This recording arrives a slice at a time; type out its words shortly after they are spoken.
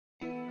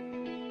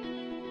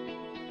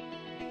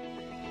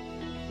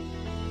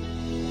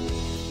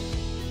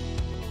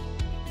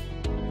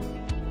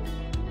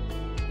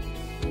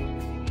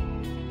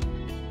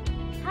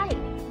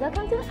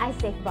Welcome to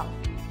Safebox.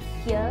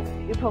 Here,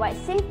 we provide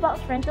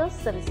Safebox rental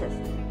services.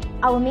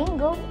 Our main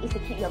goal is to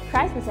keep your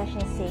prized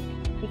possessions safe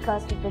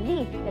because we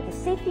believe that the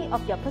safety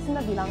of your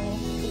personal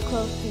belongings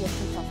equals to your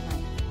peace of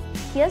mind.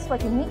 Here's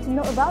what you need to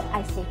know about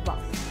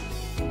Safebox.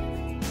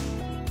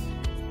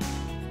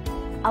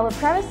 Our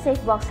private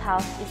Safebox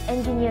house is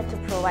engineered to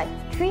provide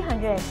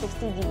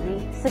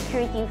 360-degree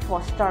security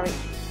for storage.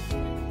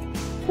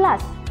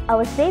 Plus,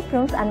 our safe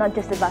rooms are not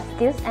just about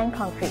steels and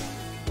concrete.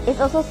 It's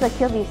also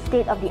secured with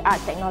state-of-the-art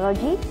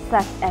technology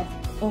such as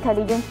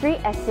intelligent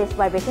 3-axis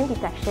vibration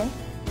detection,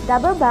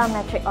 double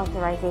biometric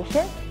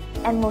authorization,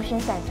 and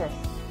motion sensors.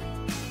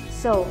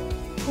 So,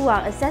 who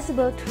are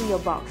accessible to your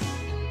box?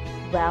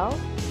 Well,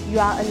 you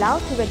are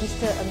allowed to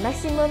register a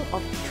maximum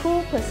of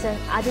 2 persons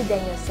other than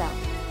yourself.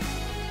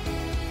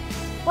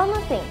 One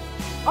more thing,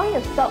 all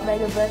your stock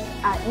valuables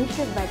are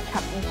insured by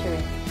Chubb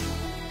Insurance.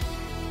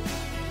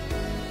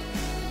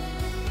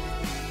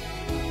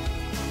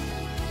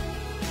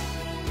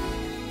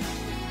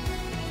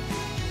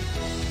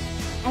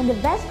 And the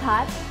best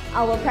part,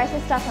 our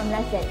prices start from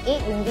less than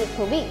 8 ringgit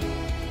per week.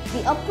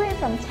 We operate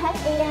from 10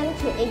 AM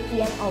to 8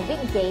 PM on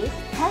weekdays,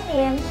 10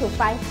 AM to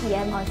 5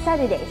 PM on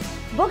Saturdays.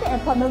 Book an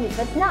appointment with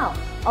us now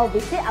or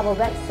visit our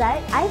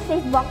website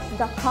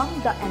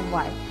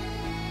isafebox.com.my.